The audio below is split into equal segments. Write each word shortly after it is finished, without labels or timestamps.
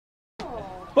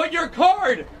But your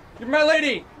card, my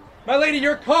lady,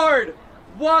 your card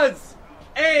was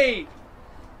a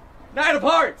 9 of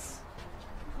hearts.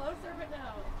 Closer, but no.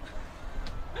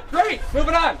 Great,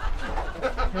 moving on.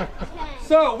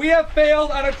 So we have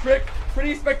failed on a trick.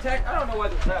 Pretty spectacular. I don't know why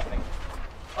this is happening.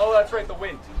 Oh, that's right, the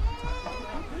wind.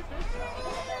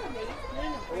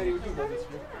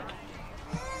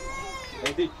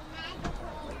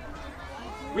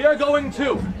 We are going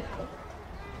to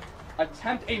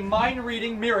attempt a mind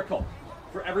reading miracle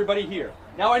for everybody here.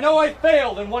 Now I know I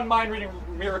failed in one mind reading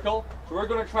miracle, so we're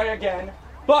going to try again.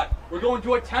 But we're going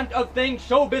to attempt a thing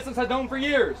show business has known for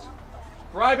years.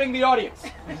 Bribing the audience.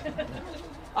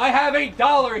 I have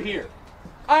 $1 here.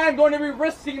 I am going to be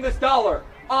risking this $1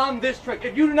 on this trick.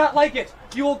 If you do not like it,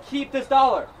 you will keep this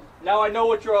 $1. Now I know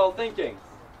what you're all thinking.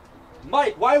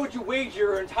 Mike, why would you wager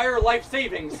your entire life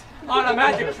savings on a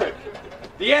magic trick?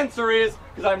 The answer is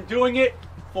because I'm doing it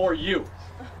for you.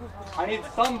 I need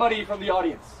somebody from the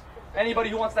audience. Anybody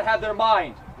who wants to have their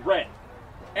mind read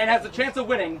and has a chance of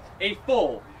winning a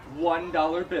full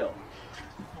 $1 bill.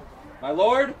 My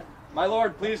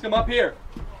lord, please come up here.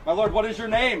 My lord, what is your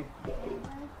name?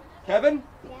 Kevin?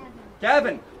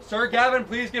 Gavin. Sir Gavin,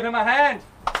 please give him a hand.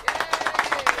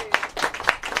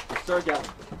 Sir Gavin.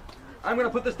 I'm going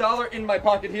to put this $1 in my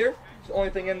pocket here. It's the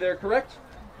only thing in there, correct?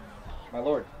 My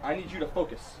lord, I need you to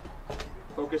focus.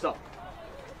 Focus up.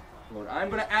 Lord, I'm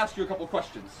going to ask you a couple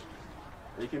questions.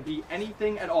 They can be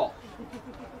anything at all.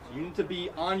 So you need to be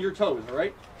on your toes, all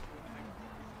right?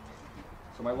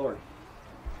 So, my lord,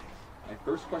 my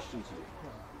first question to you.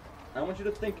 I want you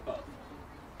to think of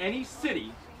any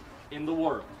city in the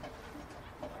world.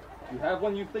 If you have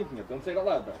one you're thinking of, don't say it out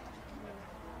loud, though.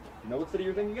 You know what city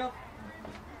you're thinking of?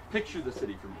 Picture the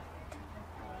city for me.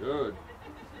 Good.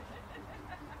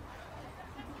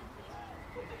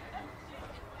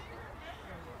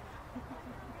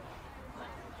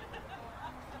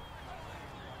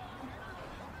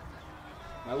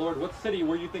 My lord, what city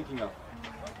were you thinking of?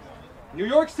 New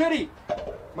York City!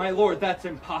 My lord, that's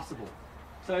impossible.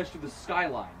 So I through the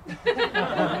skyline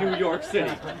of New York City.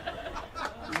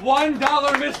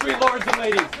 $1 mystery, lords and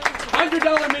ladies.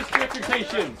 $100 mystery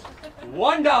expectations.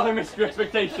 $1 mystery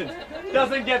expectations.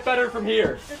 Doesn't get better from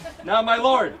here. Now, my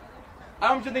lord,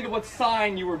 I want you to think of what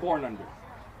sign you were born under.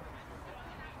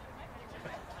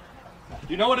 Do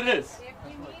you know what it is?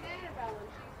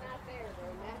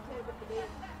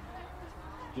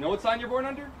 Do you know what sign you're born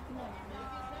under?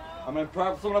 I'm going to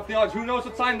prop someone up the odds. Who knows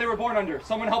what sign they were born under?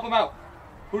 Someone help them out.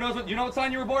 Who knows what? You know what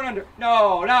sign you were born under?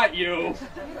 No, not you.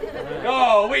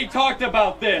 No, we talked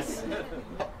about this.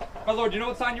 My lord, do you know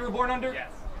what sign you were born under? Yes.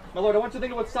 My lord, I want you to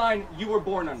think of what sign you were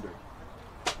born under.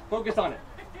 Focus on it.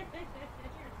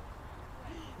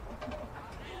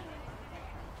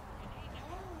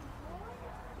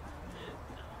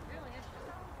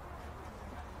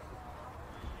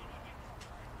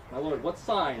 My lord, what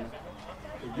sign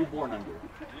were you born under?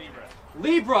 Libra.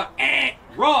 Libra.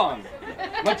 Wrong.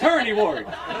 Maternity ward.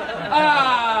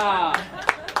 Ah.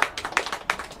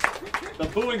 The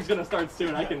booing's gonna start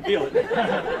soon. I can feel it.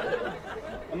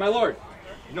 And my lord,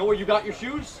 you know where you got your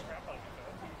shoes?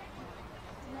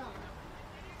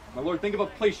 My lord, think of a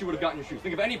place you would have gotten your shoes.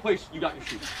 Think of any place you got your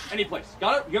shoes. Any place.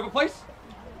 Got it? You have a place?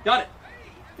 Got it.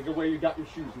 Think of where you got your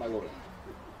shoes, my lord.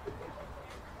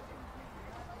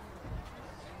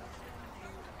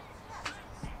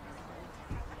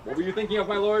 What were you thinking of,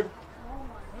 my lord?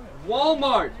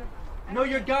 Walmart. No,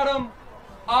 you got them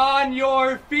on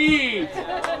your feet.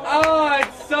 Oh,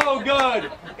 it's so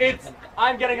good.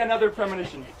 I'm getting another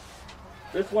premonition.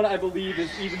 This one, I believe,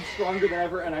 is even stronger than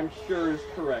ever, and I'm sure is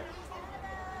correct.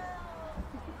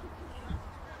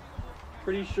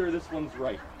 Pretty sure this one's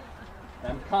right.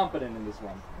 I'm confident in this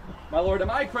one. My lord,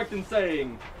 am I correct in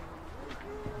saying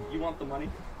you want the money?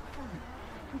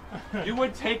 You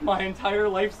would take my entire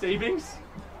life savings?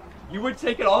 You would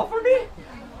take it all for me?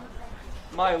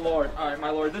 My lord. All right, my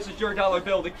lord. This is your $1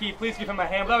 bill to keep. Please give him a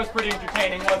hand. That was pretty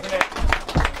entertaining, wasn't it?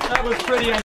 That was pretty entertaining.